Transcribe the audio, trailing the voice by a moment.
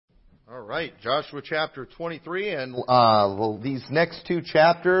All right, Joshua chapter 23, and these next two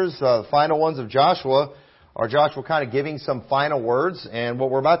chapters, final ones of Joshua, are Joshua kind of giving some final words. And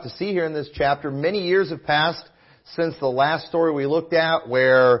what we're about to see here in this chapter, many years have passed since the last story we looked at,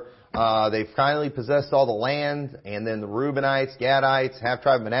 where they finally possessed all the land, and then the Reubenites, Gadites,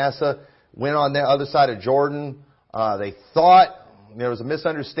 half-tribe Manasseh went on the other side of Jordan. They thought there was a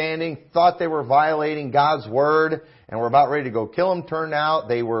misunderstanding, thought they were violating God's word, and were about ready to go kill them. Turned out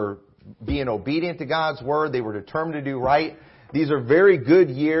they were being obedient to God's word. They were determined to do right. These are very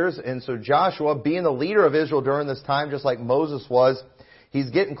good years. And so Joshua, being the leader of Israel during this time, just like Moses was, he's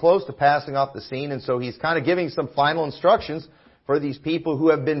getting close to passing off the scene. And so he's kind of giving some final instructions for these people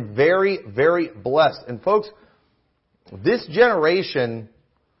who have been very, very blessed. And folks, this generation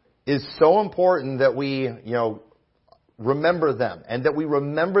is so important that we, remember them, and that we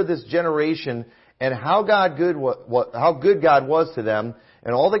remember this generation and how good God was to them.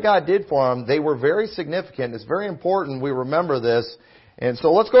 And all that God did for them, they were very significant. It's very important we remember this. And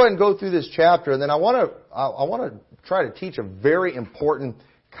so let's go ahead and go through this chapter. And then I want to try to teach a very important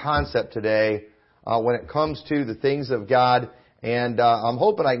concept today when it comes to the things of God. And I'm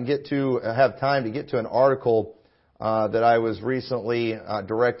hoping I can have time to get to an article that I was recently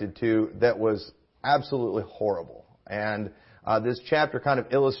directed to that was absolutely horrible. And this chapter kind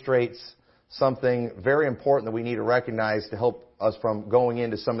of illustrates something very important that we need to recognize to help us from going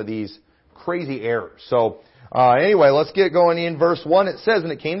into some of these crazy errors. So, anyway, let's get going in verse 1. It says,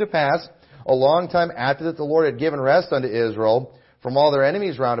 "And it came to pass, a long time after that the Lord had given rest unto Israel from all their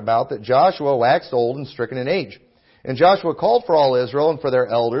enemies round about, that Joshua waxed old and stricken in age. And Joshua called for all Israel, and for their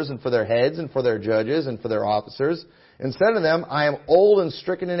elders, and for their heads, and for their judges, and for their officers, and said unto them, I am old and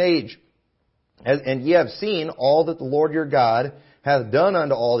stricken in age. And ye have seen all that the Lord your God hath done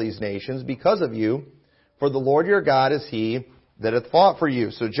unto all these nations because of you. For the Lord your God is He that hath fought for you."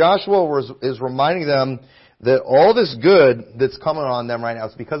 So Joshua is reminding them that all this good that's coming on them right now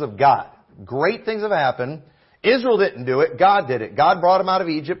is because of God. Great things have happened. Israel didn't do it. God did it. God brought them out of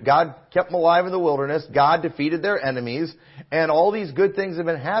Egypt. God kept them alive in the wilderness. God defeated their enemies. And all these good things have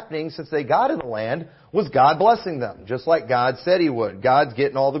been happening since they got in the land, was God blessing them, just like God said He would. God's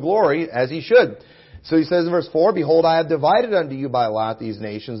getting all the glory, as He should. So He says in verse 4, "Behold, I have divided unto you by lot these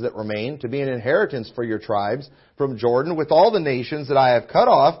nations that remain, to be an inheritance for your tribes from Jordan, with all the nations that I have cut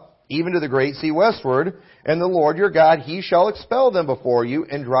off, even to the great sea westward. And the Lord your God, He shall expel them before you,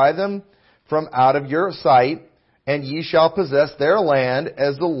 and drive them from out of your sight. And ye shall possess their land,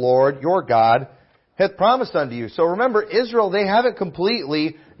 as the Lord your God hath promised unto you." So remember, Israel, they haven't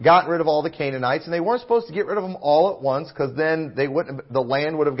completely gotten rid of all the Canaanites, and they weren't supposed to get rid of them all at once, because then the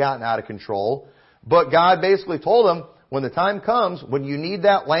land would have gotten out of control. But God basically told them, when the time comes, when you need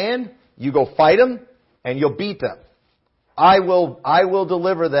that land, you go fight them, and you'll beat them. I will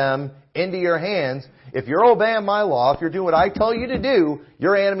deliver them into your hands. If you're obeying my law, if you're doing what I tell you to do,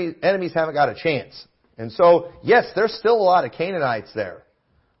 your enemies haven't got a chance. And so, yes, there's still a lot of Canaanites there.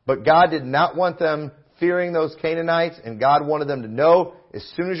 But God did not want them fearing those Canaanites, and God wanted them to know, as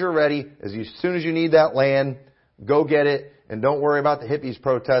soon as you're ready, as soon as you need that land, go get it, and don't worry about the hippies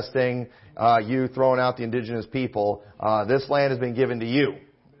protesting, you throwing out the indigenous people. This land has been given to you.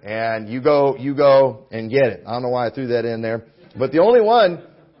 And you go and get it. I don't know why I threw that in there. But the only one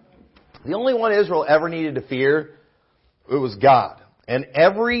Israel ever needed to fear, it was God. And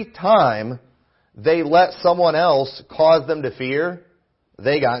every time they let someone else cause them to fear,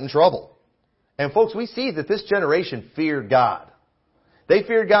 they got in trouble. And folks, we see that this generation feared God. They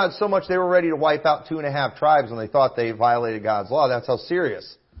feared God so much they were ready to wipe out 2.5 tribes when they thought they violated God's law. That's how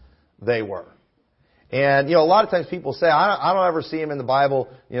serious they were. And, a lot of times people say, I don't ever see them in the Bible,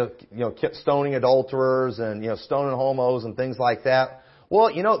 stoning adulterers and, stoning homos and things like that. Well,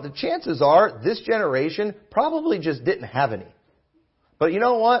 the chances are this generation probably just didn't have any. But you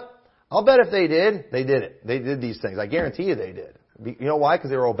know what? I'll bet if they did, they did it. They did these things. I guarantee you they did. You know why? Because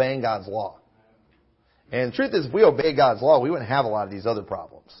they were obeying God's law. And the truth is, if we obey God's law, we wouldn't have a lot of these other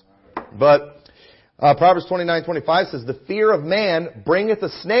problems. But Proverbs 29:25 says, "The fear of man bringeth a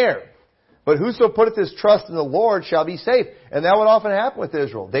snare, but whoso putteth his trust in the Lord shall be safe." And that would often happen with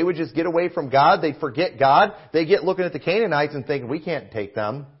Israel. They would just get away from God. They'd forget God. They'd get looking at the Canaanites and thinking, we can't take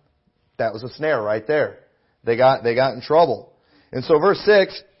them. That was a snare right there. They got in trouble. And so verse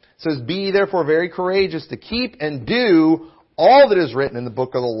 6 says, "Be ye therefore very courageous to keep and do all that is written in the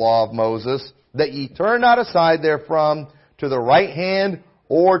book of the law of Moses, that ye turn not aside therefrom to the right hand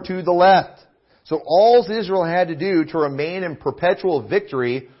or to the left." So all Israel had to do to remain in perpetual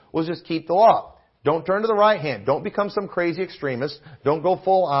victory was just keep the law. Don't turn to the right hand. Don't become some crazy extremist. Don't go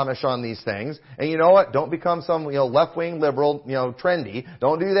full Amish on these things. And you know what? Don't become some, left-wing liberal, trendy.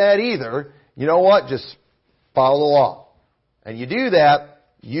 Don't do that either. You know what? Just follow the law. And you do that,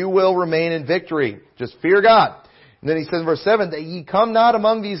 you will remain in victory. Just fear God. And then he says in verse 7, that ye come not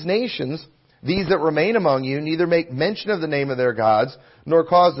among these nations, these that remain among you, neither make mention of the name of their gods, nor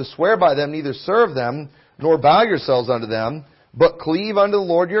cause to swear by them, neither serve them, nor bow yourselves unto them, but cleave unto the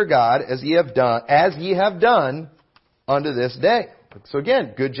Lord your God, as ye have done unto this day. So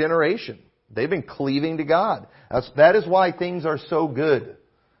again, good generation. They've been cleaving to God. That is why things are so good.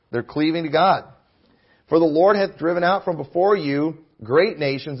 They're cleaving to God. For the Lord hath driven out from before you great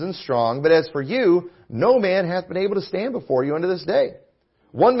nations and strong, but as for you, no man hath been able to stand before you unto this day.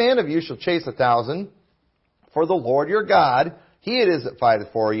 One man of you shall chase 1,000, for the Lord your God, He it is that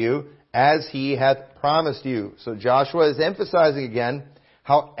fighteth for you, as He hath promised you. So Joshua is emphasizing again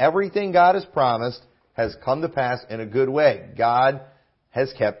how everything God has promised has come to pass in a good way. God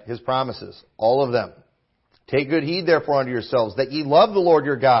has kept His promises, all of them. Take good heed therefore unto yourselves, that ye love the Lord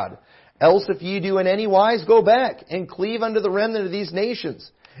your God. Else if ye do in any wise, go back, and cleave unto the remnant of these nations,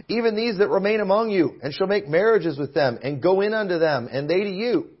 even these that remain among you, and shall make marriages with them, and go in unto them, and they to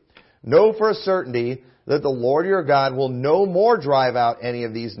you. Know for a certainty that the Lord your God will no more drive out any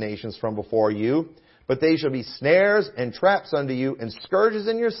of these nations from before you, but they shall be snares and traps unto you, and scourges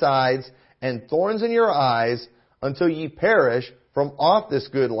in your sides, and thorns in your eyes, until ye perish from off this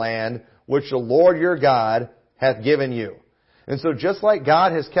good land, which the Lord your God hath given you. And so just like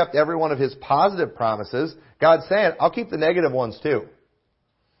God has kept every one of His positive promises, God's saying, I'll keep the negative ones too.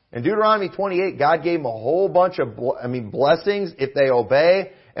 In Deuteronomy 28, God gave them a whole bunch of blessings if they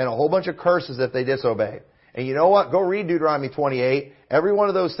obey, and a whole bunch of curses if they disobey. And you know what? Go read Deuteronomy 28. Every one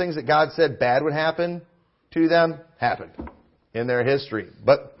of those things that God said bad would happen to them happened in their history.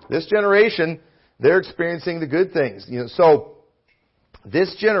 But this generation, they're experiencing the good things. So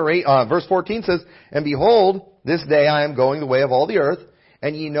this generation, verse 14 says, and behold, this day I am going the way of all the earth,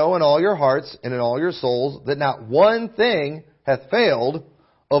 and ye know in all your hearts and in all your souls that not one thing hath failed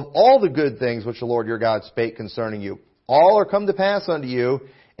of all the good things which the Lord your God spake concerning you. All are come to pass unto you,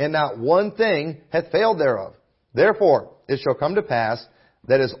 and not one thing hath failed thereof. Therefore it shall come to pass,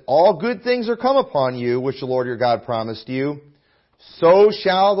 that as all good things are come upon you, which the Lord your God promised you, so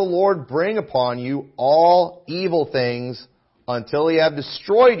shall the Lord bring upon you all evil things, until He have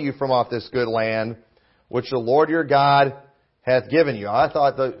destroyed you from off this good land, which the Lord your God hath given you. I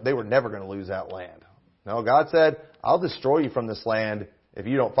thought that they were never going to lose that land. No, God said, I'll destroy you from this land if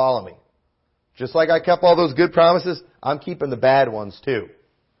you don't follow me. Just like I kept all those good promises, I'm keeping the bad ones too.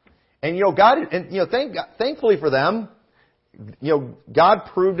 And God, thankfully for them, God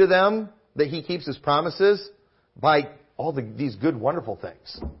proved to them that He keeps His promises by all these good, wonderful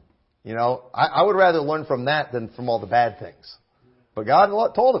things. I would rather learn from that than from all the bad things. But God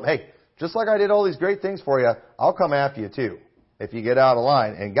told them, hey, just like I did all these great things for you, I'll come after you too, if you get out of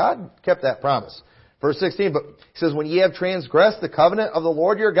line. And God kept that promise. Verse 16, but He says, when ye have transgressed the covenant of the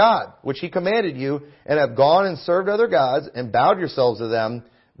Lord your God, which He commanded you, and have gone and served other gods, and bowed yourselves to them,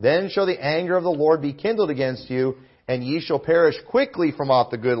 then shall the anger of the Lord be kindled against you, and ye shall perish quickly from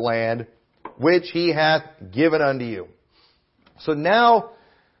off the good land, which He hath given unto you. So now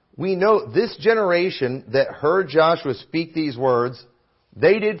we know this generation that heard Joshua speak these words,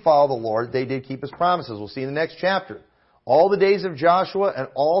 they did follow the Lord. They did keep His promises. We'll see in the next chapter. All the days of Joshua and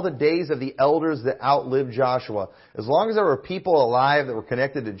all the days of the elders that outlived Joshua. As long as there were people alive that were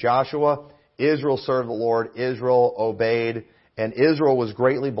connected to Joshua, Israel served the Lord, Israel obeyed, and Israel was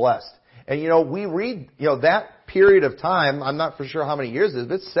greatly blessed. And we read, that period of time, I'm not for sure how many years it is,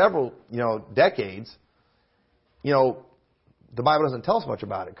 but it's several, decades. The Bible doesn't tell us much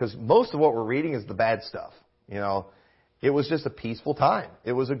about it, because most of what we're reading is the bad stuff. It was just a peaceful time.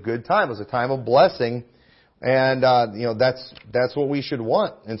 It was a good time. It was a time of blessing. And, that's what we should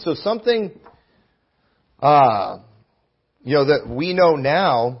want. And so something, that we know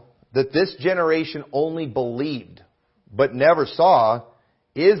now that this generation only believed, but never saw,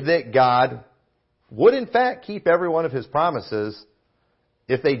 is that God would in fact keep every one of His promises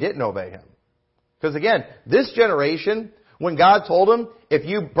if they didn't obey Him. Because again, this generation, when God told them, if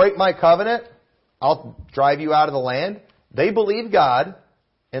you break my covenant, I'll drive you out of the land, they believed God,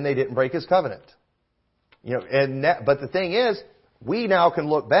 and they didn't break His covenant. But the thing is, we now can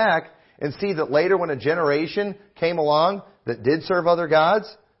look back and see that later when a generation came along that did serve other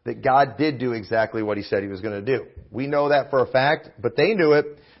gods, that God did do exactly what He said He was going to do. We know that for a fact, but they knew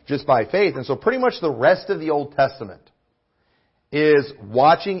it just by faith. And so pretty much the rest of the Old Testament is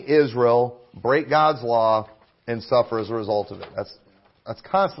watching Israel break God's law and suffer as a result of it. That's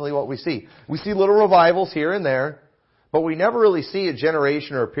constantly what we see. We see little revivals here and there, but we never really see a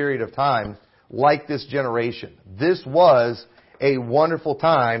generation or a period of time like this generation. This was a wonderful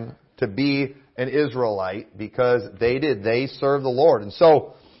time to be an Israelite because they served the Lord. And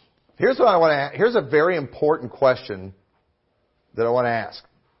so, here's a very important question that I want to ask.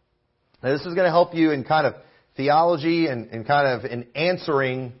 Now, this is going to help you in kind of theology and kind of in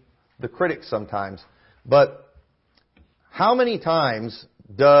answering the critics sometimes. But how many times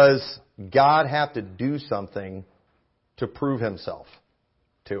does God have to do something to prove Himself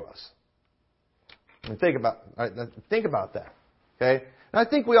to us? And think about that. Okay? And I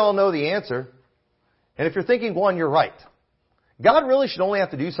think we all know the answer. And if you're thinking one, you're right. God really should only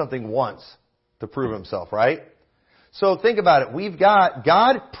have to do something once to prove Himself, right? So think about it.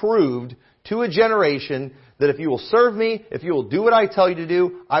 God proved to a generation that if you will serve me, if you will do what I tell you to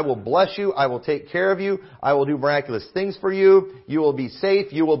do, I will bless you, I will take care of you, I will do miraculous things for you, you will be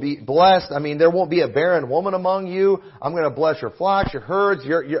safe, you will be blessed. I mean, there won't be a barren woman among you. I'm going to bless your flocks, your herds,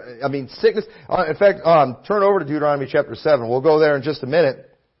 sickness. In fact, turn over to Deuteronomy chapter 7. We'll go there in just a minute.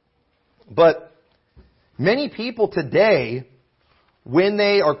 But many people today, when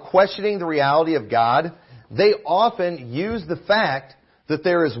they are questioning the reality of God, they often use the fact that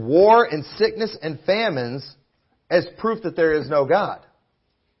there is war and sickness and famines as proof that there is no God.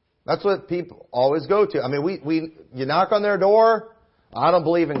 That's what people always go to. I mean, you knock on their door, I don't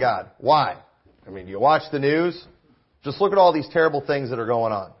believe in God. Why? I mean, you watch the news, just look at all these terrible things that are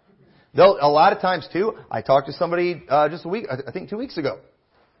going on. A lot of times too, I talked to somebody just I think 2 weeks ago.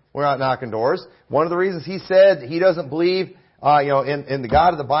 We're out knocking doors. One of the reasons he said he doesn't believe in the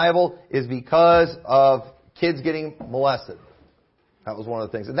God of the Bible is because of kids getting molested. That was one of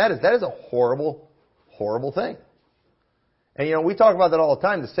the things. And that is a horrible, horrible thing. And we talk about that all the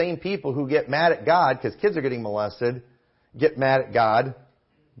time. The same people who get mad at God because kids are getting molested get mad at God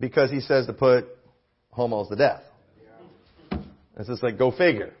because He says to put homos to death. It's just like, go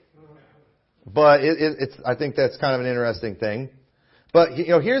figure. But I think that's kind of an interesting thing. But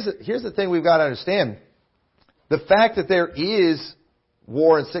here's the thing we've got to understand. The fact that there is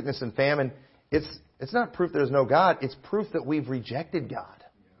war and sickness and famine, it's not proof there's no God. It's proof that we've rejected God.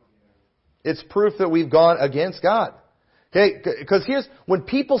 It's proof that we've gone against God. Okay, because when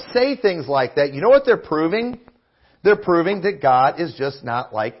people say things like that, you know what they're proving? They're proving that God is just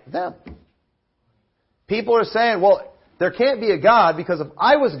not like them. People are saying, well, there can't be a God because if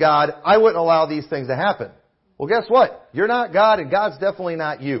I was God, I wouldn't allow these things to happen. Well, guess what? You're not God and God's definitely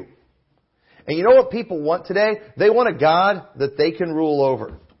not you. And you know what people want today? They want a God that they can rule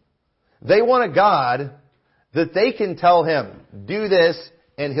over. They want a God that they can tell Him, do this,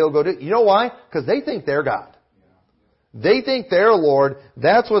 and He'll go do it. You know why? Because they think they're God. They think they're Lord.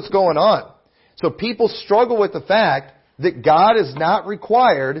 That's what's going on. So people struggle with the fact that God is not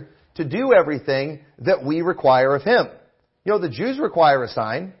required to do everything that we require of Him. The Jews require a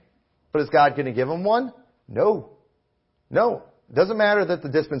sign, but is God going to give them one? No. It doesn't matter that the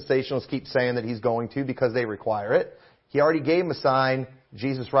dispensationalists keep saying that He's going to because they require it. He already gave them a sign,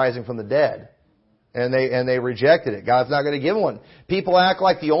 Jesus rising from the dead. And they rejected it. God's not going to give one. People act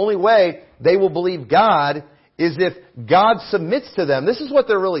like the only way they will believe God is if God submits to them. This is what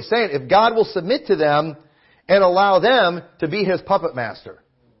they're really saying. If God will submit to them and allow them to be His puppet master.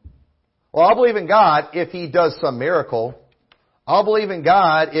 Well, I'll believe in God if He does some miracle. I'll believe in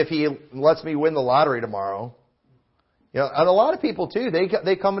God if He lets me win the lottery tomorrow. And a lot of people too,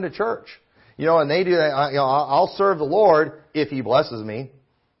 they come into church. And they do that. I'll serve the Lord if He blesses me.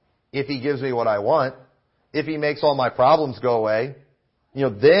 If He gives me what I want. If He makes all my problems go away.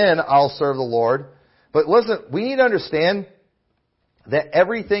 Then I'll serve the Lord. But listen, we need to understand that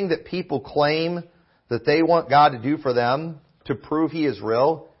everything that people claim that they want God to do for them to prove He is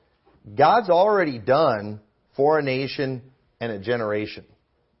real, God's already done for a nation and a generation.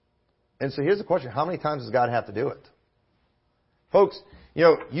 And so here's the question. How many times does God have to do it? Folks,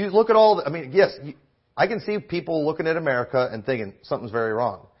 you look at yes, I can see people looking at America and thinking something's very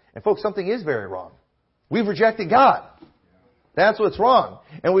wrong. And folks, something is very wrong. We've rejected God. That's what's wrong.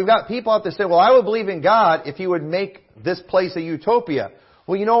 And we've got people out there saying, well, I would believe in God if He would make this place a utopia.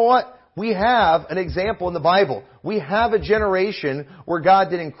 Well, you know what? We have an example in the Bible. We have a generation where God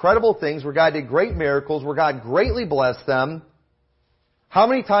did incredible things, where God did great miracles, where God greatly blessed them. How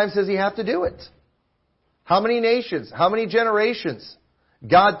many times does He have to do it? How many nations? How many generations?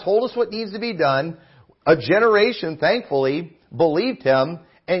 God told us what needs to be done. A generation, thankfully, believed Him,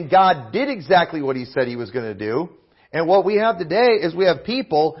 and God did exactly what He said He was going to do. And what we have today is we have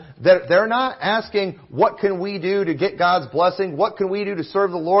people that they're not asking, what can we do to get God's blessing? What can we do to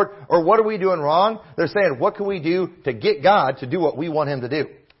serve the Lord? Or what are we doing wrong? They're saying, what can we do to get God to do what we want Him to do?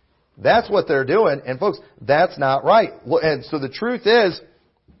 That's what they're doing. And folks, that's not right. And so the truth is,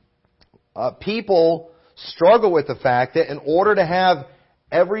 people struggle with the fact that in order to have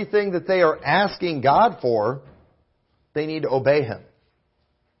everything that they are asking God for, they need to obey Him.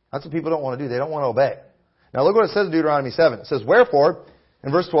 That's what people don't want to do. They don't want to obey. Now look what it says in Deuteronomy 7. It says, wherefore,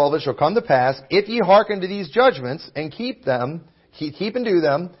 in verse 12, it shall come to pass, if ye hearken to these judgments, and keep and do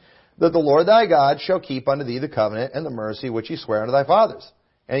them, that the Lord thy God shall keep unto thee the covenant and the mercy which he sware unto thy fathers.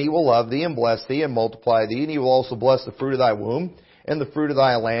 And he will love thee, and bless thee, and multiply thee, and he will also bless the fruit of thy womb, and the fruit of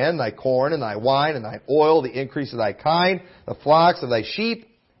thy land, thy corn, and thy wine, and thy oil, the increase of thy kind, the flocks of thy sheep,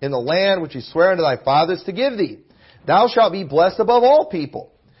 in the land which he sware unto thy fathers to give thee. Thou shalt be blessed above all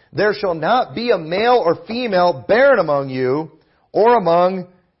people. There shall not be a male or female barren among you or among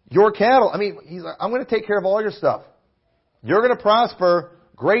your cattle. I mean, he's like, I'm going to take care of all your stuff. You're going to prosper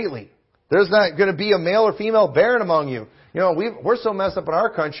greatly. There's not going to be a male or female barren among you. You know, we're so messed up in our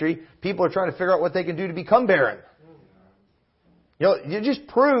country, people are trying to figure out what they can do to become barren. You know, it just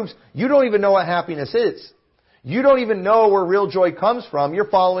proves you don't even know what happiness is. You don't even know where real joy comes from. You're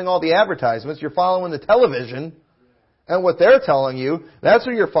following all the advertisements. You're following the television. And what they're telling you, that's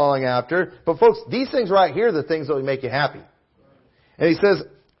what you're following after. But folks, these things right here are the things that will make you happy. And he says,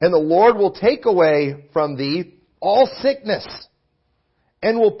 and the Lord will take away from thee all sickness,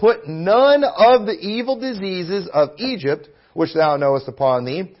 and will put none of the evil diseases of Egypt, which thou knowest, upon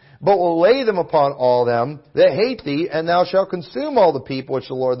thee, but will lay them upon all them that hate thee, and thou shalt consume all the people which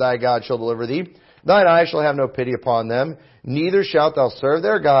the Lord thy God shall deliver thee. Thine eye shall have no pity upon them, neither shalt thou serve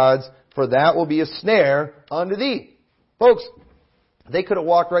their gods, for that will be a snare unto thee. Folks, they could have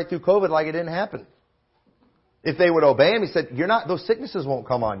walked right through COVID like it didn't happen. If they would obey Him, He said, those sicknesses won't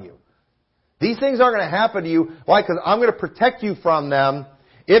come on you. These things aren't going to happen to you. Why? Because I'm going to protect you from them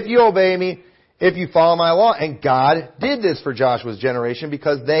if you obey Me, if you follow My law. And God did this for Joshua's generation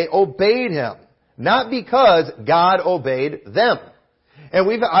because they obeyed Him. Not because God obeyed them.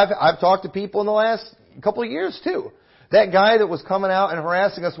 And I've talked to people in the last couple of years too. That guy that was coming out and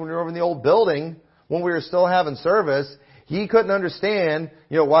harassing us when we were over in the old building, when we were still having service, he couldn't understand,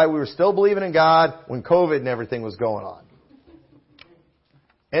 why we were still believing in God when COVID and everything was going on.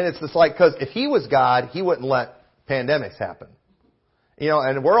 And it's just like, because if He was God, He wouldn't let pandemics happen.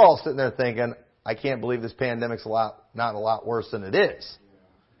 And we're all sitting there thinking, I can't believe this pandemic's not a lot worse than it is,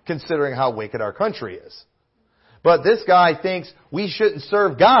 considering how wicked our country is. But this guy thinks we shouldn't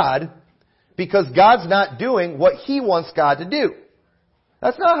serve God because God's not doing what He wants God to do.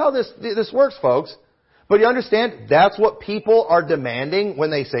 That's not how this works, folks. But you understand, that's what people are demanding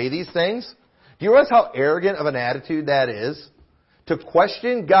when they say these things. Do you realize how arrogant of an attitude that is? To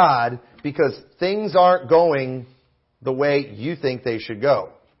question God because things aren't going the way you think they should go.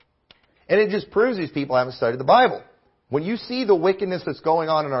 And it just proves these people haven't studied the Bible. When you see the wickedness that's going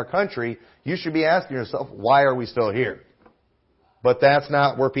on in our country, you should be asking yourself, why are we still here? But that's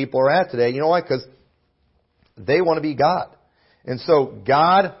not where people are at today. You know why? Because they want to be God. And so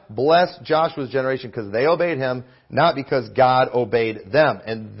God blessed Joshua's generation because they obeyed Him, not because God obeyed them.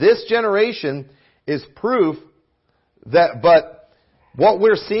 And this generation is proof that, but what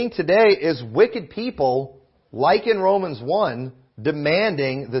we're seeing today is wicked people, like in Romans 1,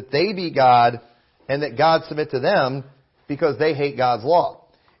 demanding that they be God and that God submit to them because they hate God's law.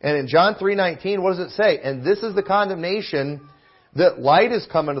 And in John 3:19, what does it say? And this is the condemnation, that light is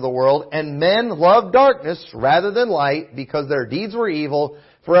come into the world, and men love darkness rather than light, because their deeds were evil.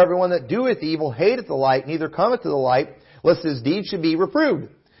 For everyone that doeth evil hateth the light, neither cometh to the light, lest his deeds should be reproved.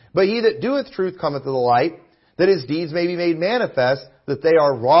 But he that doeth truth cometh to the light, that his deeds may be made manifest, that they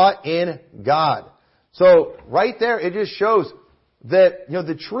are wrought in God. So, right there, it just shows that,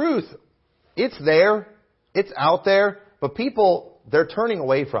 the truth, it's there, it's out there, but people, they're turning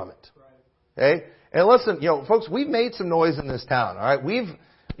away from it. Okay? And listen, folks, we've made some noise in this town, all right?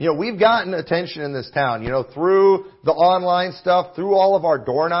 We've gotten attention in this town, through the online stuff, through all of our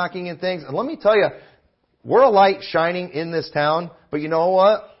door knocking and things. And let me tell you, we're a light shining in this town, but you know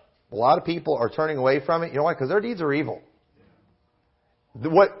what? A lot of people are turning away from it. You know why? Because their deeds are evil.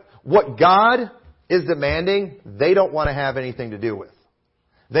 What God is demanding, they don't want to have anything to do with.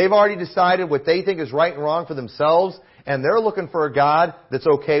 They've already decided what they think is right and wrong for themselves, and they're looking for a God that's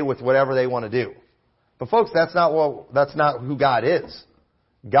okay with whatever they want to do. But folks, that's not who God is.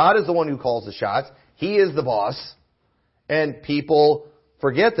 God is the one who calls the shots. He is the boss. And people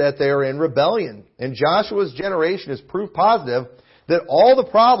forget that they are in rebellion. And Joshua's generation is proof positive that all the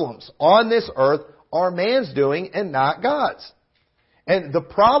problems on this earth are man's doing and not God's. And the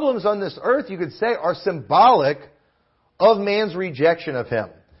problems on this earth, you could say, are symbolic of man's rejection of Him.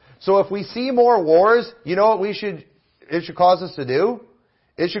 So if we see more wars, you know what it should cause us to do?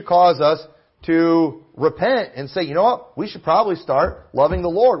 It should cause us to repent and say, you know what? We should probably start loving the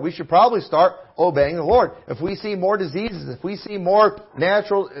Lord. We should probably start obeying the Lord. If we see more diseases, if we see more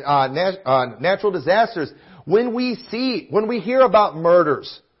natural disasters, when we hear about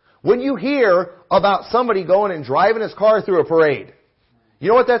murders, when you hear about somebody going and driving his car through a parade, you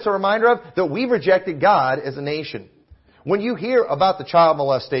know what that's a reminder of? That we've rejected God as a nation. When you hear about the child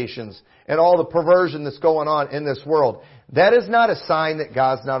molestations and all the perversion that's going on in this world, that is not a sign that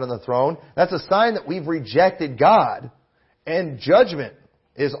God's not on the throne. That's a sign that we've rejected God and judgment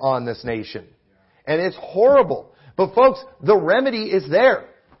is on this nation. And it's horrible. But folks, the remedy is there.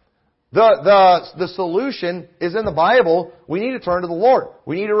 The solution is in the Bible. We need to turn to the Lord.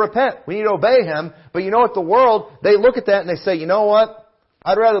 We need to repent. We need to obey Him. But you know what? The world, they look at that and they say, you know what?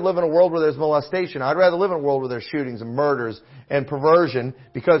 I'd rather live in a world where there's molestation. I'd rather live in a world where there's shootings and murders and perversion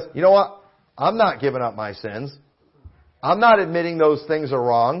because, you know what? I'm not giving up my sins. I'm not admitting those things are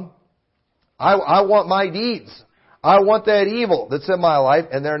wrong. I want my deeds. I want that evil that's in my life,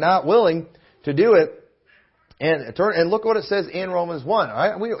 and they're not willing to do it. And look what it says in Romans 1. All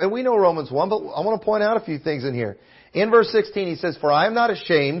right? We know Romans 1, but I want to point out a few things in here. In verse 16, he says, "For I am not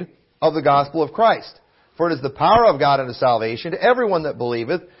ashamed of the gospel of Christ. For it is the power of God unto salvation to everyone that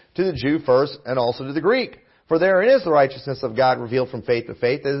believeth, to the Jew first, and also to the Greek. For therein is the righteousness of God revealed from faith to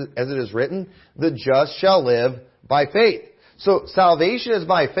faith, as it is written, the just shall live by faith." So salvation is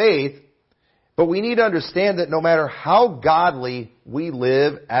by faith, but we need to understand that no matter how godly we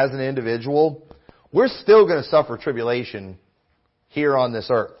live as an individual, we're still going to suffer tribulation here on this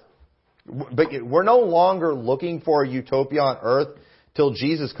earth. But we're no longer looking for a utopia on earth till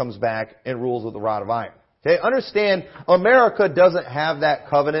Jesus comes back and rules with a rod of iron. Okay, understand, America doesn't have that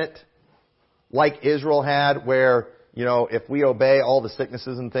covenant like Israel had where, you know, if we obey, all the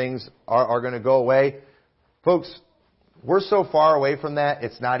sicknesses and things are going to go away. Folks, we're so far away from that,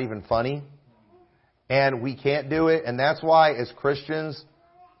 it's not even funny. And we can't do it. And that's why, as Christians,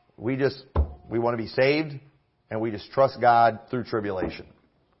 we want to be saved, and we just trust God through tribulation.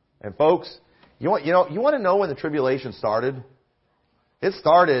 And folks, you want to know when the tribulation started? It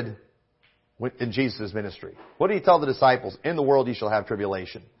started in Jesus' ministry. What did He tell the disciples? In the world you shall have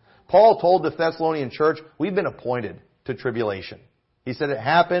tribulation. Paul told the Thessalonian church, we've been appointed to tribulation. He said it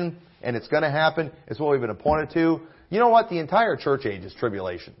happened, and it's going to happen. It's what we've been appointed to. You know what? The entire church age is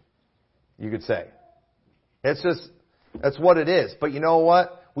tribulation, you could say. That's what it is. But you know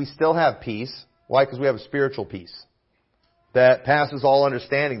what? We still have peace. Why? Because we have a spiritual peace that passes all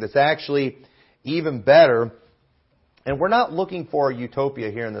understanding. That's actually even better. And we're not looking for a utopia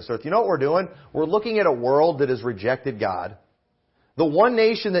here in this earth. You know what we're doing? We're looking at a world that has rejected God. The one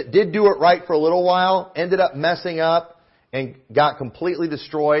nation that did do it right for a little while ended up messing up and got completely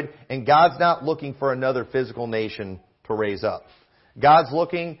destroyed. And God's not looking for another physical nation to raise up. God's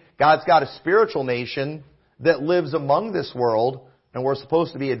got a spiritual nation that lives among this world. And we're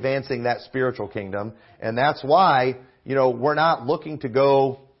supposed to be advancing that spiritual kingdom. And that's why, we're not looking to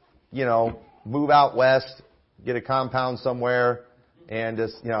go, move out west, get a compound somewhere, and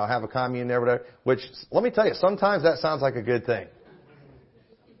just, have a commune there, whatever. Which, let me tell you, sometimes that sounds like a good thing.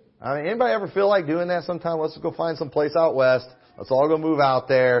 I mean, anybody ever feel like doing that sometime? Let's go find some place out west. Let's all go move out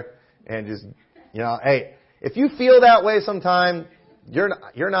there and just, hey, if you feel that way sometime,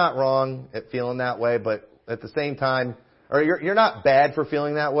 you're not wrong at feeling that way, but at the same time, or you're not bad for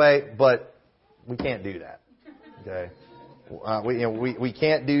feeling that way, but we can't do that. Okay, we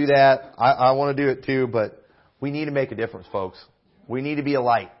can't do that. I want to do it too, but we need to make a difference, folks. We need to be a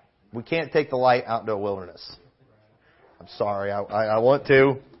light. We can't take the light out into a wilderness. I'm sorry. I want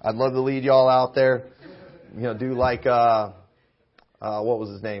to. I'd love to lead y'all out there. Do like what was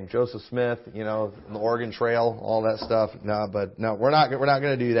his name? Joseph Smith. The Oregon Trail, all that stuff. No, we're not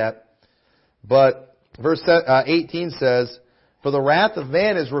going to do that. But verse 18 says, "For the wrath of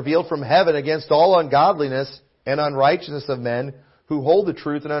man is revealed from heaven against all ungodliness and unrighteousness of men who hold the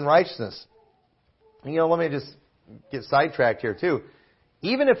truth in unrighteousness." Let me just get sidetracked here too.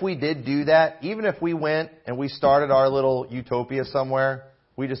 Even if we did do that, even if we went and we started our little utopia somewhere,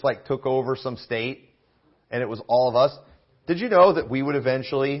 we just took over some state and it was all of us. Did you know that we would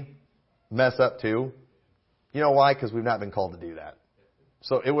eventually mess up too? You know why? Because we've not been called to do that.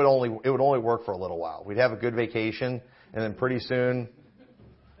 So it would only work for a little while. We'd have a good vacation, and then pretty soon,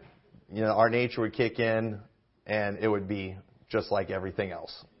 our nature would kick in, and it would be just like everything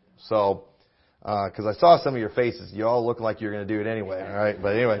else. So, because I saw some of your faces. You all look like you're going to do it anyway, all right?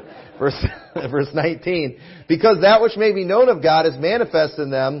 But anyway, verse 19. Because that which may be known of God is manifest in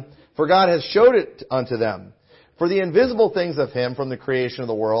them, for God has showed it unto them. For the invisible things of Him from the creation of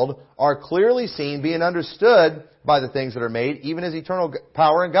the world are clearly seen, being understood by the things that are made, even His eternal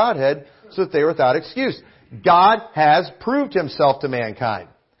power and Godhead, so that they are without excuse. God has proved Himself to mankind.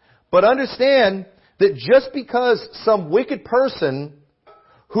 But understand that just because some wicked person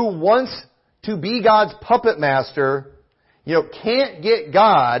who wants to be God's puppet master, can't get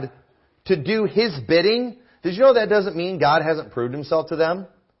God to do His bidding, did you know that doesn't mean God hasn't proved Himself to them?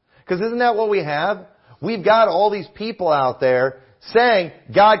 Because isn't that what we have? We've got all these people out there saying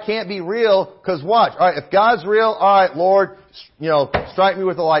God can't be real because watch. All right, if God's real, all right, Lord, strike me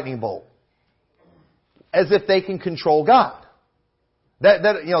with a lightning bolt. As if they can control God.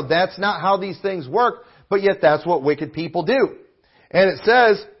 That's not how these things work, but yet that's what wicked people do. And it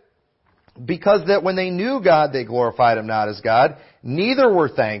says, because that when they knew God, they glorified Him not as God, neither were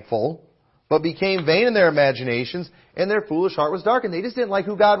thankful, but became vain in their imaginations, and their foolish heart was darkened. They just didn't like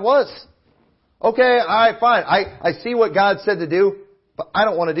who God was. Okay, all right, fine. I see what God said to do, but I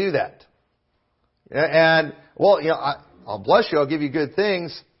don't want to do that. And, I'll bless you, I'll give you good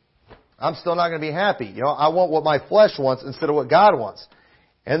things. I'm still not going to be happy. I want what my flesh wants instead of what God wants.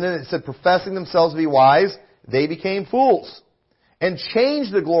 And then it said, professing themselves to be wise, they became fools, and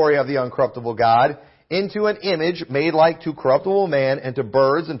changed the glory of the uncorruptible God into an image made like to corruptible man, and to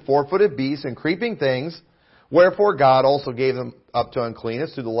birds and four-footed beasts and creeping things. Wherefore God also gave them up to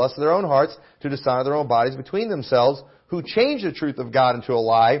uncleanness through the lust of their own hearts, to dishonor their own bodies between themselves, who changed the truth of God into a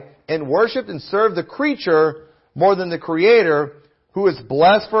lie, and worshipped and served the creature more than the Creator, who is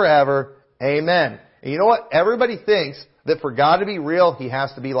blessed forever. Amen. And you know what? Everybody thinks that for God to be real, He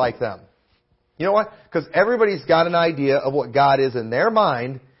has to be like them. You know what? Because everybody's got an idea of what God is in their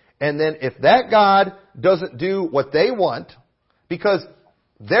mind, and then if that God doesn't do what they want, because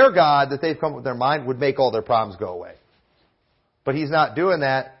their God that they've come up with in their mind would make all their problems go away. But He's not doing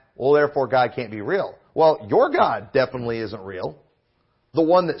that. Well, therefore God can't be real. Well, your God definitely isn't real. The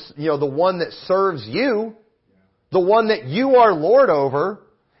one that serves you, the one that you are Lord over,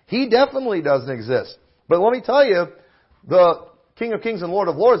 He definitely doesn't exist. But let me tell you, the King of Kings and Lord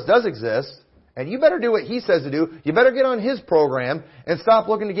of Lords does exist. And you better do what He says to do. You better get on His program and stop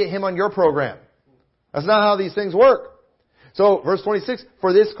looking to get Him on your program. That's not how these things work. So, verse 26,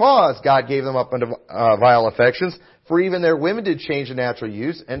 for this cause God gave them up unto vile affections, for even their women did change the natural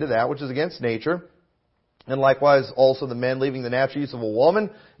use into that which is against nature. And likewise also the men, leaving the natural use of a woman,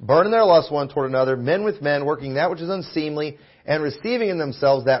 burning their lust one toward another, men with men, working that which is unseemly, and receiving in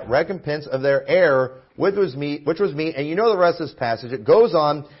themselves that recompense of their error, which was meat. And you know the rest of this passage. It goes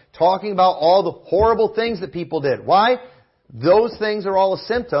on talking about all the horrible things that people did. Why? Those things are all a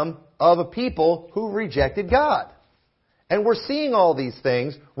symptom of a people who rejected God. And we're seeing all these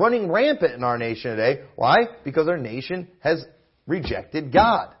things running rampant in our nation today. Why? Because our nation has rejected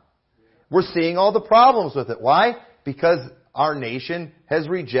God. We're seeing all the problems with it. Why? Because our nation has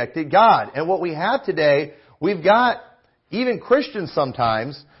rejected God. And what we have today, we've got even Christians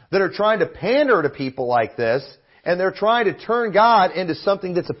sometimes that are trying to pander to people like this, and they're trying to turn God into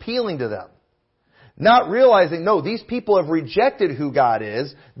something that's appealing to them. Not realizing, no, these people have rejected who God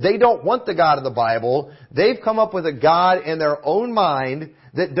is. They don't want the God of the Bible. They've come up with a God in their own mind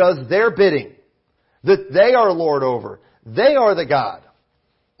that does their bidding. That they are Lord over. They are the God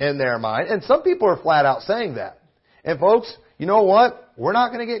in their mind. And some people are flat out saying that. And folks, you know what? We're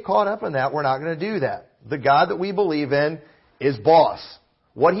not going to get caught up in that. We're not going to do that. The God that we believe in is boss.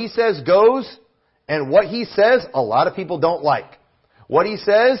 What He says goes, and what He says, a lot of people don't like. What He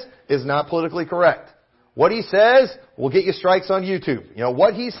says is not politically correct. What He says will get you strikes on YouTube.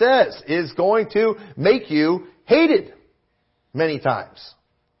 What He says is going to make you hated many times.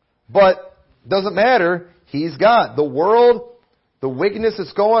 But doesn't matter. He's God. The world, the wickedness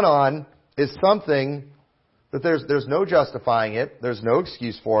that's going on is something that there's no justifying it. There's no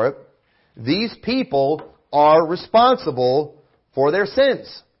excuse for it. These people are responsible for their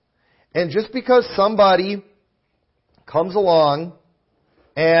sins. And just because somebody comes along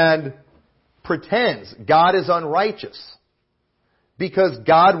and pretends God is unrighteous because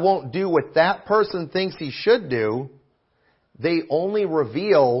God won't do what that person thinks He should do, they only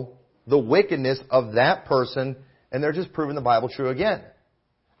reveal the wickedness of that person, and they're just proving the Bible true again.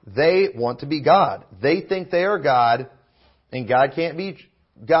 They want to be God. They think they are God, and God can't be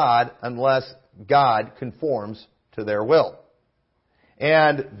God unless God conforms to their will.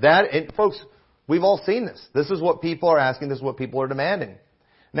 And folks, we've all seen this. This is what people are asking. This is what people are demanding.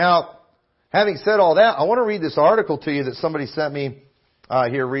 Now, having said all that, I want to read this article to you that somebody sent me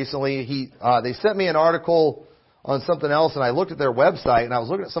here recently. They sent me an article on something else, and I looked at their website, and I was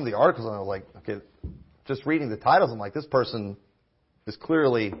looking at some of the articles, and I was like, okay, just reading the titles, I'm like, this person is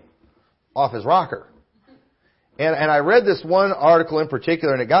clearly off his rocker. And I read this one article in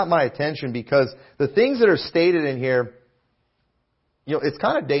particular, and it got my attention because the things that are stated in here, it's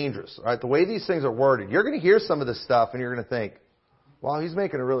kind of dangerous, right? The way these things are worded. You're going to hear some of this stuff, and you're going to think, well, he's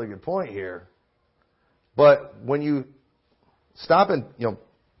making a really good point here. But when you stop and,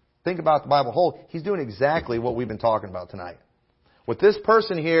 think about the Bible whole, he's doing exactly what we've been talking about tonight. What this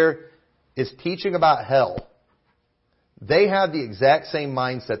person here is teaching about hell, they have the exact same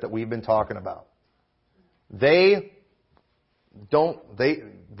mindset that we've been talking about. They're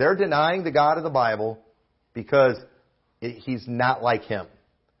denying the God of the Bible because he's not like him.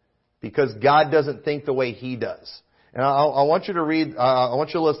 Because God doesn't think the way he does. And I want you to read, I want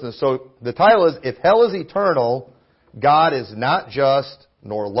you to listen. So the title is, If Hell is Eternal, God is not just,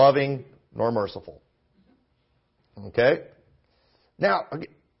 nor loving, nor merciful. Okay? Now,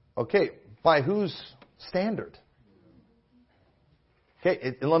 okay, by whose standard?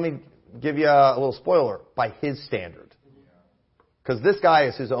 Okay, and let me give you a little spoiler. By his standard. Because this guy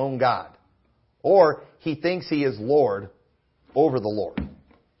is his own God. Or he thinks he is Lord over the Lord.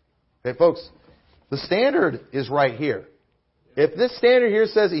 Okay, folks, the standard is right here. If this standard here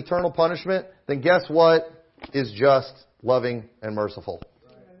says eternal punishment, then guess what is just, loving, and merciful?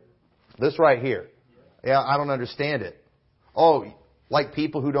 This right here. Yeah, I don't understand it. Oh, like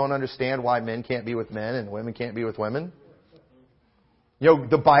people who don't understand why men can't be with men and women can't be with women?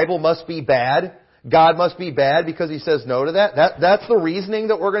 The Bible must be bad. God must be bad because he says no to that. That's the reasoning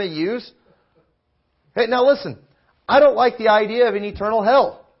that we're going to use. Hey, now listen. I don't like the idea of an eternal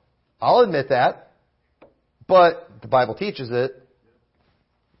hell. I'll admit that. But the Bible teaches it.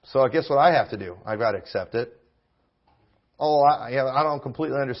 So guess what I have to do? I've got to accept it. Oh, I don't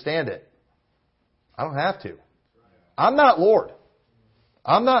completely understand it. I don't have to. I'm not Lord.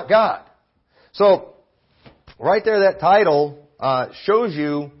 I'm not God. So, right there, that title shows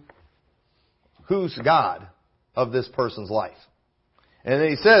you who's God of this person's life. And then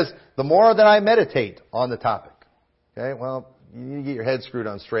he says, the more that I meditate on the topic. Okay, well, you need to get your head screwed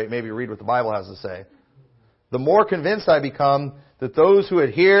on straight. Maybe read what the Bible has to say. The more convinced I become that those who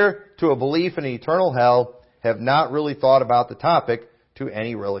adhere to a belief in an eternal hell have not really thought about the topic to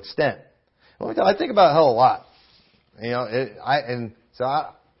any real extent. I think about hell a lot. I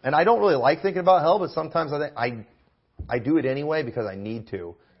don't really like thinking about hell, but sometimes I do it anyway because I need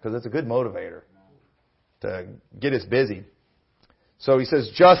to, because it's a good motivator to get us busy. So he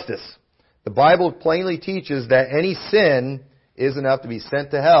says justice. The Bible plainly teaches that any sin is enough to be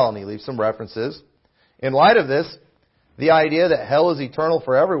sent to hell, and he leaves some references. In light of this, the idea that hell is eternal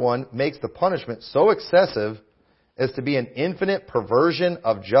for everyone makes the punishment so excessive as to be an infinite perversion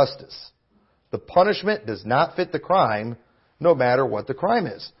of justice. The punishment does not fit the crime, no matter what the crime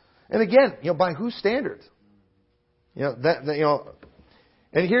is. And again, by whose standards? And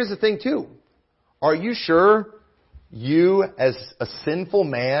here's the thing too. Are you sure you, as a sinful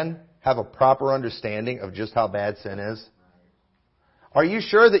man, have a proper understanding of just how bad sin is? Are you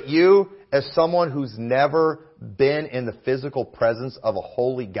sure that you, as someone who's never been in the physical presence of a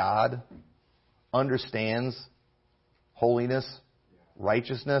holy God, understands holiness,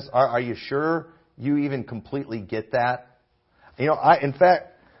 righteousness? Are you sure you even completely get that?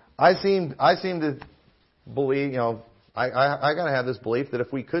 I seem to believe, I got to have this belief that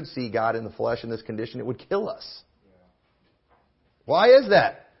if we could see God in the flesh in this condition, it would kill us. Why is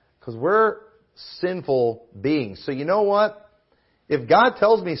that? Because we're sinful beings. So you know what? If God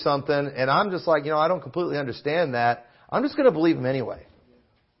tells me something and I'm just like, I don't completely understand that, I'm just going to believe Him anyway.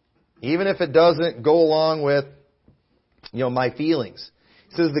 Even if it doesn't go along with, my feelings.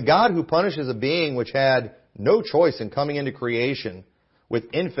 He says, the God who punishes a being which had no choice in coming into creation with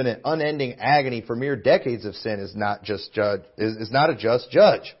infinite, unending agony for mere decades of sin is not a just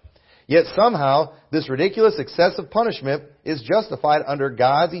judge. Yet somehow, this ridiculous excessive punishment is justified under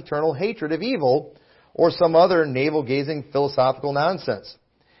God's eternal hatred of evil or some other navel-gazing philosophical nonsense.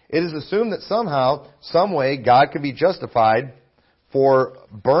 It is assumed that somehow, some way, God can be justified for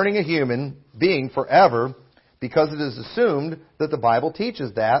burning a human being forever because it is assumed that the Bible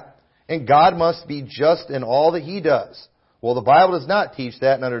teaches that, and God must be just in all that He does. Well, the Bible does not teach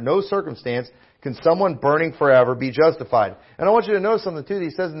that, and under no circumstance can someone burning forever be justified. And I want you to notice something, too, that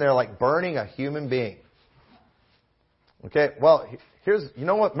he says in there, like burning a human being. Okay, well, you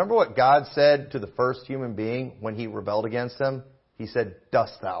know what? Remember what God said to the first human being when he rebelled against Him? He said,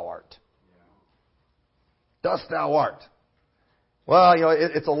 "Dust thou art." Dust thou art. Well,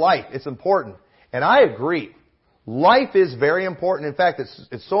 it's a life. It's important. And I agree. life is very important. In fact,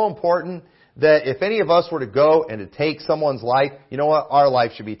 it's so important that if any of us were to go and to take someone's life, you know what? Our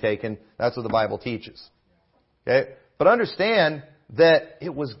life should be taken. That's what the Bible teaches. Okay? But understand that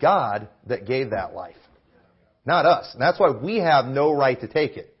it was God that gave that life, not us. And that's why we have no right to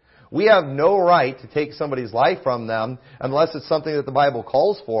take it. We have no right to take somebody's life from them unless it's something that the Bible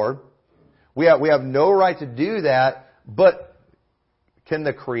calls for. We have no right to do that, but can't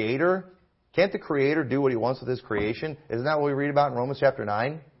the Creator do what He wants with His creation? Isn't that what we read about in Romans chapter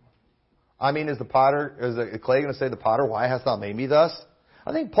 9? I mean, is the clay going to say to the potter, why hast thou made me thus?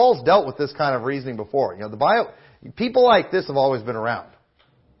 I think Paul's dealt with this kind of reasoning before. You know, the Bible, people like this have always been around.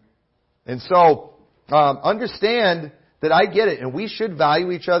 And so, understand that I get it, and we should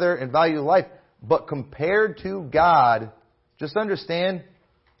value each other and value life. But compared to God, just understand,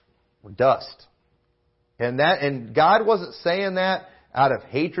 we're dust. And God wasn't saying that out of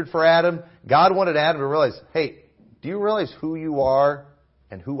hatred for Adam. God wanted Adam to realize, hey, do you realize who you are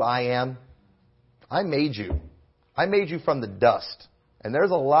and who I am? I made you. I made you from the dust. And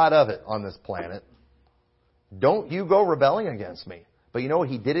there's a lot of it on this planet. Don't you go rebelling against me. But you know what?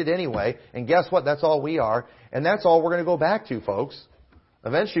 He did it anyway. And guess what? That's all we are. And that's all we're going to go back to, folks.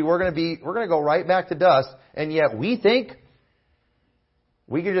 Eventually, we're going to go right back to dust. And yet we think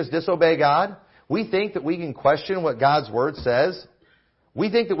we can just disobey God. We think that we can question what God's Word says. We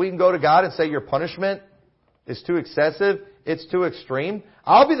think that we can go to God and say your punishment is too excessive. It's too extreme.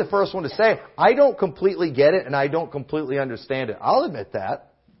 I'll be the first one to say, I don't completely get it and I don't completely understand it. I'll admit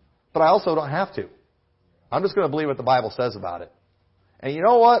that. But I also don't have to. I'm just going to believe what the Bible says about it. And you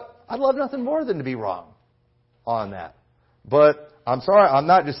know what? I'd love nothing more than to be wrong on that. But I'm sorry, I'm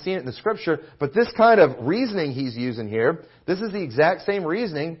not just seeing it in the Scripture, but this kind of reasoning he's using here, this is the exact same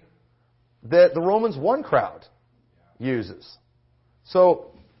reasoning that the Romans 1 crowd uses.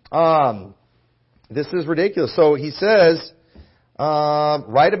 So, this is ridiculous. So he says,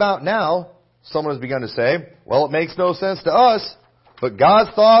 right about now, someone has begun to say, well, it makes no sense to us, but God's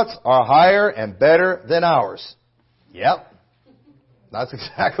thoughts are higher and better than ours. Yep. That's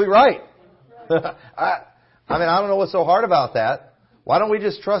exactly right. I don't know what's so hard about that. Why don't we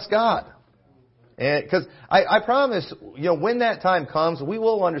just trust God? Because I promise, when that time comes, we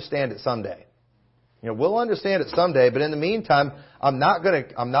will understand it someday. We'll understand it someday. But in the meantime, I'm not going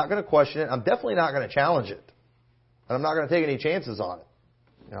to question it. I'm definitely not going to challenge it, and I'm not going to take any chances on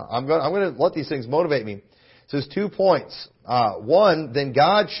it. I'm going to let these things motivate me. So there's 2 points. One, then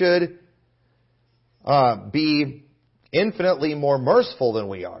God should be infinitely more merciful than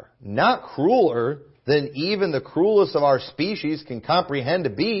we are, not crueler than even the cruelest of our species can comprehend to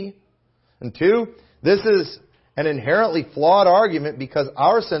be. And 2, this is an inherently flawed argument because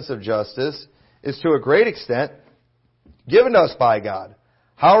our sense of justice is to a great extent given to us by God.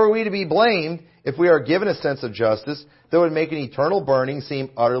 How are we to be blamed if we are given a sense of justice that would make an eternal burning seem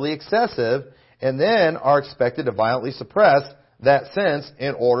utterly excessive and then are expected to violently suppress that sense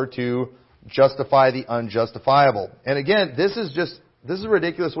in order to justify the unjustifiable? And again, this is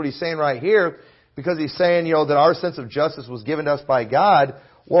ridiculous what he's saying right here, because he's saying, that our sense of justice was given to us by God.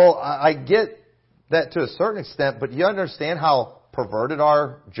 Well, I get that to a certain extent, but you understand how perverted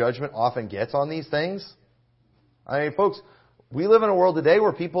our judgment often gets on these things? I mean, folks, we live in a world today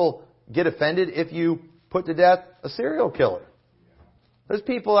where people get offended if you put to death a serial killer. There's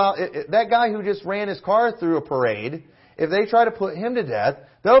people out, that guy who just ran his car through a parade, if they try to put him to death,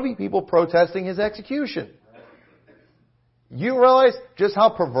 there'll be people protesting his execution. You realize just how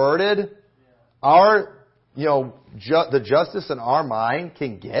perverted our, the justice in our mind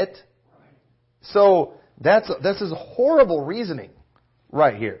can get? So this is horrible reasoning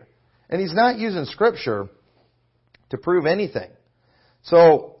right here. And he's not using Scripture to prove anything.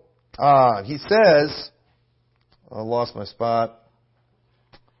 So he says, I lost my spot.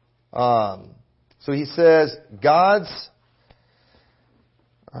 So he says,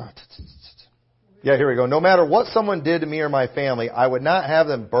 here we go. No matter what someone did to me or my family, I would not have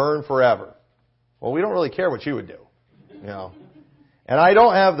them burn forever. Well, we don't really care what you would do. And I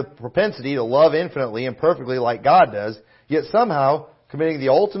don't have the propensity to love infinitely and perfectly like God does, yet somehow committing the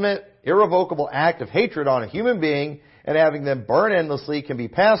ultimate irrevocable act of hatred on a human being and having them burn endlessly can be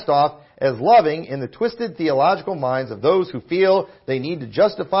passed off as loving in the twisted theological minds of those who feel they need to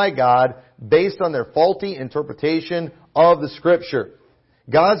justify God based on their faulty interpretation of the Scripture.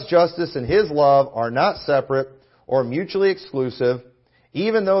 God's justice and His love are not separate or mutually exclusive.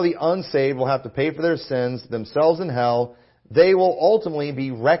 Even though the unsaved will have to pay for their sins themselves in hell, they will ultimately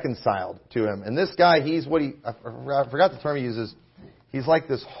be reconciled to Him. And this guy, I forgot the term he uses. He's like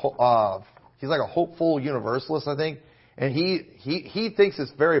this, he's like a hopeful universalist, I think. And he thinks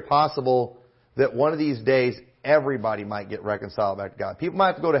it's very possible that one of these days everybody might get reconciled back to God. People might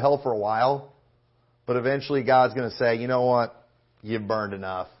have to go to hell for a while, but eventually God's going to say, you know what? You've burned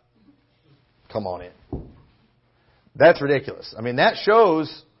enough. Come on in. That's ridiculous. I mean, that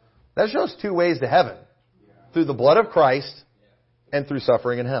shows two ways to heaven. Through the blood of Christ and through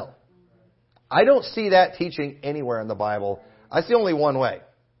suffering in hell. I don't see that teaching anywhere in the Bible. I see only one way.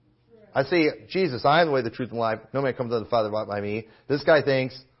 I see, Jesus, I am the way, the truth, and life. No man comes to the Father but by me. This guy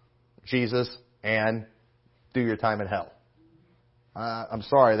thinks Jesus and do your time in hell. I'm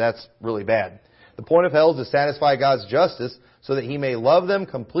sorry, that's really bad. The point of hell is to satisfy God's justice so that He may love them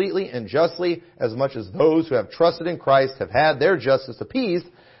completely and justly as much as those who have trusted in Christ have had their justice appeased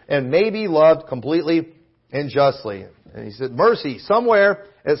and may be loved completely and justly. And he said, mercy. Somewhere,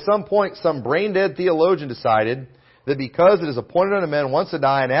 at some point, some brain-dead theologian decided that because it is appointed unto men once to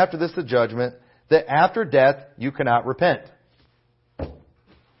die and after this the judgment, that after death you cannot repent.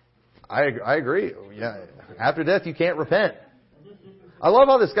 I agree. Yeah, after death you can't repent. I love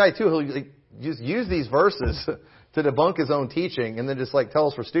how this guy, too, he'll just use these verses to debunk his own teaching and then just tell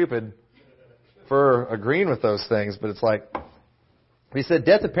us we're stupid for agreeing with those things. But it's he said,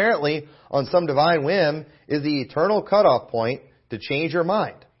 death apparently, on some divine whim, is the eternal cutoff point to change your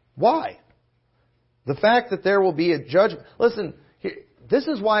mind. Why? The fact that there will be a judgment. Listen, this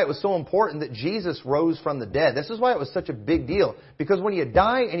is why it was so important that Jesus rose from the dead. This is why it was such a big deal. Because when you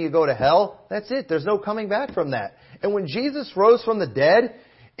die and you go to hell, that's it. There's no coming back from that. And when Jesus rose from the dead,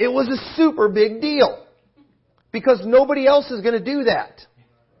 it was a super big deal. Because nobody else is going to do that.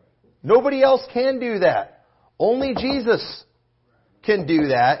 Nobody else can do that. Only Jesus can do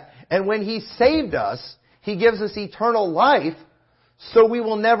that. And when He saved us, He gives us eternal life so we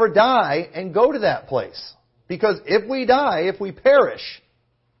will never die and go to that place. Because if we die, if we perish,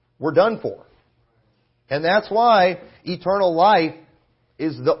 we're done for. And that's why eternal life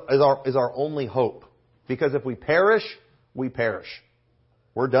is our only hope. Because if we perish, we perish.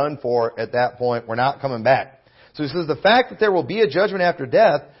 We're done for at that point. We're not coming back. So he says the fact that there will be a judgment after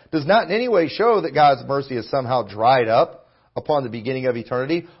death does not in any way show that God's mercy is somehow dried up upon the beginning of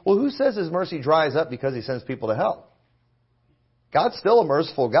eternity. Well, who says His mercy dries up because He sends people to hell? God's still a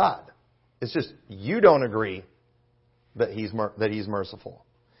merciful God. It's just you don't agree that He's merciful.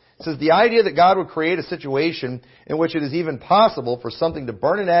 It says the idea that God would create a situation in which it is even possible for something to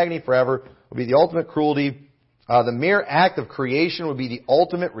burn in agony forever would be the ultimate cruelty. The mere act of creation would be the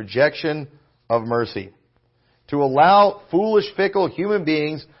ultimate rejection of mercy. To allow foolish, fickle human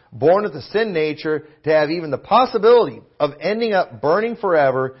beings born with a sin nature to have even the possibility of ending up burning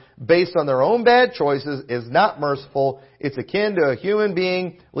forever based on their own bad choices is not merciful. It's akin to a human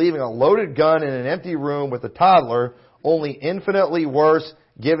being leaving a loaded gun in an empty room with a toddler, only infinitely worse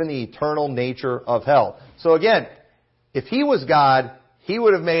given the eternal nature of hell. So again, if He was God, He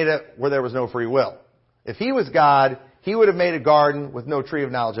would have made it where there was no free will. If He was God, He would have made a garden with no tree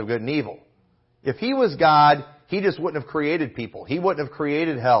of knowledge of good and evil. If He was God, He just wouldn't have created people. He wouldn't have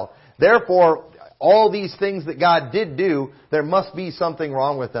created hell. Therefore, all these things that God did do, there must be something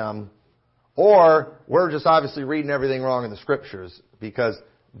wrong with them. Or we're just obviously reading everything wrong in the Scriptures, because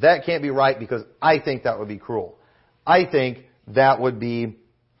that can't be right, because I think that would be cruel. I think that would be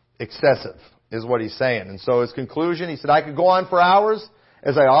excessive, is what he's saying. And so his conclusion, he said, I could go on for hours,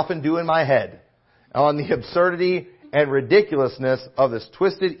 as I often do in my head, on the absurdity and ridiculousness of this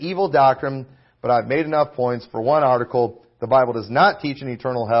twisted, evil doctrine, but I've made enough points for one article. The Bible does not teach an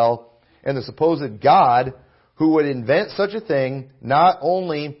eternal hell, and the supposed God who would invent such a thing not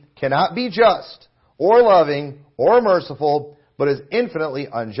only cannot be just or loving or merciful, but is infinitely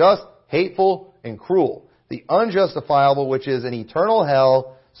unjust, hateful, and cruel. The unjustifiable, which is an eternal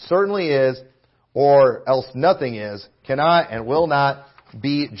hell, certainly is, or else nothing is, cannot and will not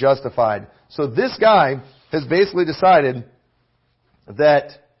be justified. So this guy has basically decided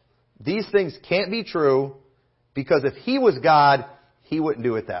that these things can't be true, because if He was God, He wouldn't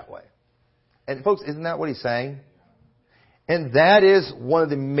do it that way. And folks, isn't that what he's saying? And that is one of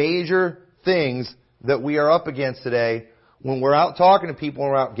the major things that we are up against today. When we're out talking to people,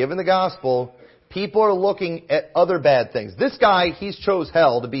 when we're out giving the gospel, people are looking at other bad things. This guy, he's chose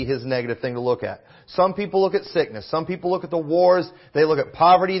hell to be his negative thing to look at. Some people look at sickness. Some people look at the wars. They look at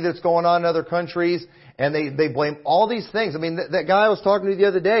poverty that's going on in other countries. And they blame all these things. I mean, that guy I was talking to the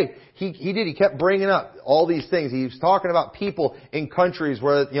other day, he kept bringing up all these things. He was talking about people in countries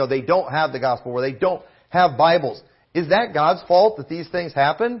where, they don't have the gospel, where they don't have Bibles. Is that God's fault that these things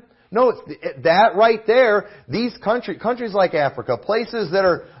happen? No, it's that right there. These countries like Africa, places that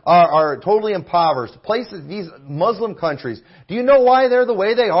are totally impoverished, these Muslim countries. Do you know why they're the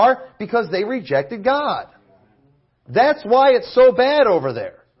way they are? Because they rejected God. That's why it's so bad over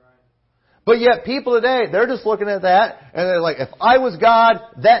there. But yet people today, they're just looking at that and they're like, if I was God,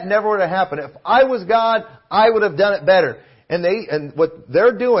 that never would have happened. If I was God, I would have done it better. And what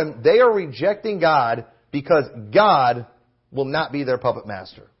they're doing, they are rejecting God because God will not be their puppet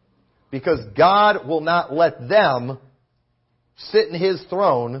master. Because God will not let them sit in His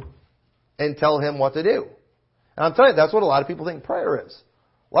throne and tell Him what to do. And I'm telling you, that's what a lot of people think prayer is.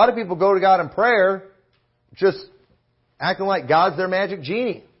 A lot of people go to God in prayer just acting like God's their magic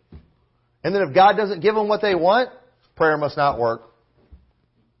genie. And then if God doesn't give them what they want, prayer must not work.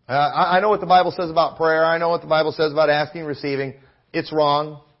 I know what the Bible says about prayer. I know what the Bible says about asking and receiving. It's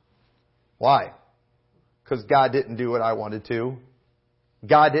wrong. Why? Because God didn't do what I wanted to.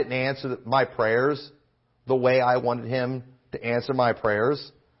 God didn't answer my prayers the way I wanted Him to answer my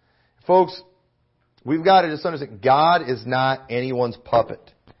prayers. Folks, we've got to just understand, God is not anyone's puppet.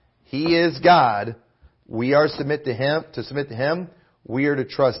 He is God. We are to submit to Him. We are to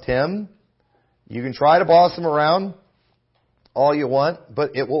trust Him. You can try to boss Him around all you want,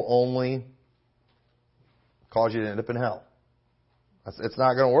 but it will only cause you to end up in hell. It's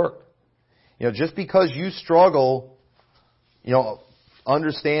not going to work. Just because you struggle,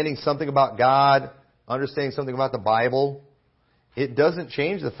 understanding something about God, understanding something about the Bible, it doesn't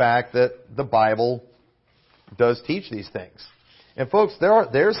change the fact that the Bible does teach these things. And folks,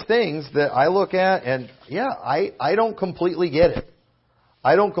 there's things that I look at and, I don't completely get it.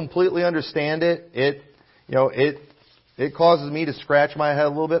 I don't completely understand it. It causes me to scratch my head a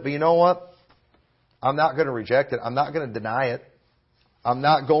little bit, but you know what? I'm not going to reject it. I'm not going to deny it. I'm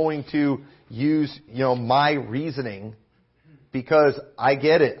not going to use, my reasoning because I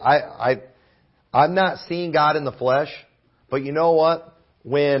get it. I'm not seeing God in the flesh, but you know what?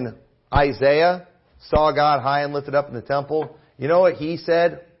 When Isaiah saw God high and lifted up in the temple, you know what he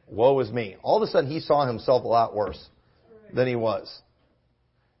said? Woe is me. All of a sudden he saw himself a lot worse than he was.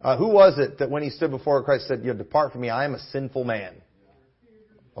 Who was it that when he stood before Christ said, depart from me, I am a sinful man?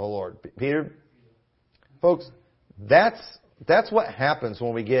 Oh Lord. Peter? Folks, that's what happens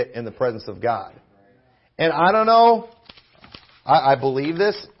when we get in the presence of God. And I don't know, I believe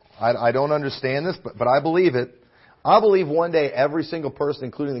this. I don't understand this, but I believe it. I believe one day every single person,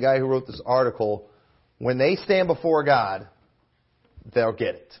 including the guy who wrote this article, when they stand before God, they'll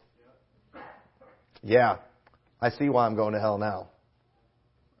get it. Yeah, I see why I'm going to hell now.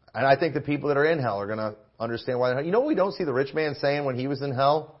 And I think the people that are in hell are going to understand why. You know what we don't see the rich man saying when he was in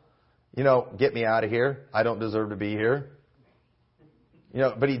hell? Get me out of here. I don't deserve to be here.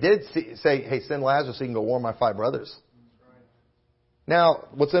 But he did say, hey, send Lazarus so he can go warn my 5 brothers. Now,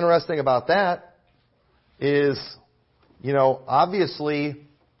 what's interesting about that is, obviously,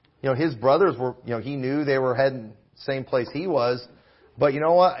 his brothers were, he knew they were heading the same place he was. But you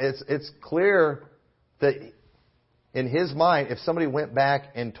know what? It's clear that in his mind, if somebody went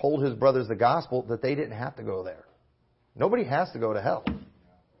back and told his brothers the gospel, that they didn't have to go there. Nobody has to go to hell.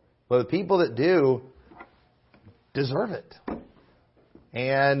 But the people that do deserve it.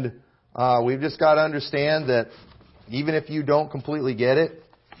 And we've just got to understand that even if you don't completely get it,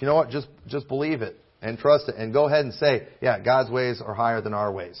 you know what? Just believe it and trust it and go ahead and say, yeah, God's ways are higher than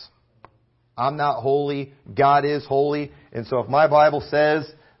our ways. I'm not holy. God is holy. And so if my Bible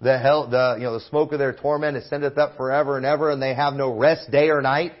says the smoke of their torment ascendeth up forever and ever, and they have no rest day or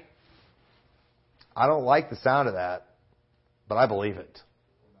night, I don't like the sound of that, but I believe it.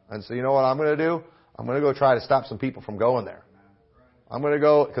 And so you know what I'm going to do? I'm going to go try to stop some people from going there. I'm going to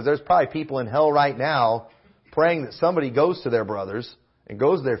go, because there's probably people in hell right now praying that somebody goes to their brothers and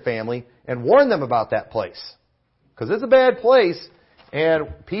goes to their family and warn them about that place. Because it's a bad place,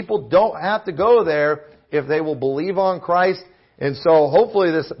 and people don't have to go there if they will believe on Christ. And so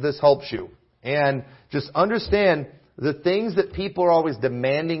hopefully this helps you. And just understand the things that people are always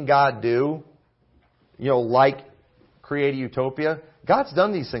demanding God do, like create a utopia. God's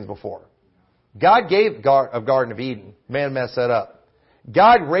done these things before. God gave a Garden of Eden. Man messed that up.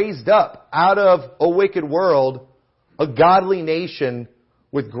 God raised up out of a wicked world a godly nation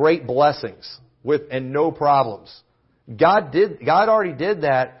with great blessings and no problems. God already did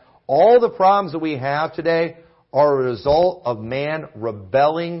that. All the problems that we have today are a result of man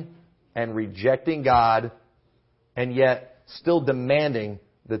rebelling and rejecting God, and yet still demanding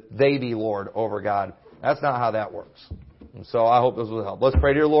that they be Lord over God. That's not how that works. And so I hope this will help. Let's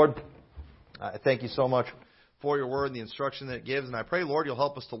pray, dear Lord. I thank you so much for your word and the instruction that it gives. And I pray, Lord, you'll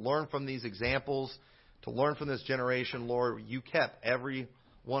help us to learn from these examples, to learn from this generation. Lord, you kept every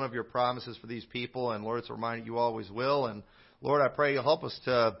one of your promises for these people. And Lord, it's a reminder you always will. And Lord, I pray you'll help us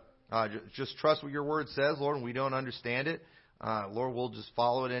to just trust what your word says, Lord, and we don't understand it. Lord, we'll just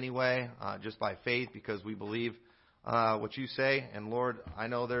follow it anyway, just by faith, because we believe what you say. And Lord, I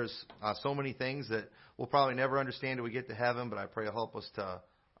know there's so many things that we'll probably never understand till we get to heaven, but I pray you'll help us to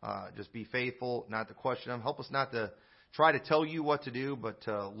just be faithful, not to question them. Help us not to try to tell you what to do, but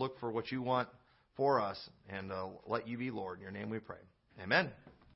to look for what you want for us and let you be Lord. In your name we pray. Amen.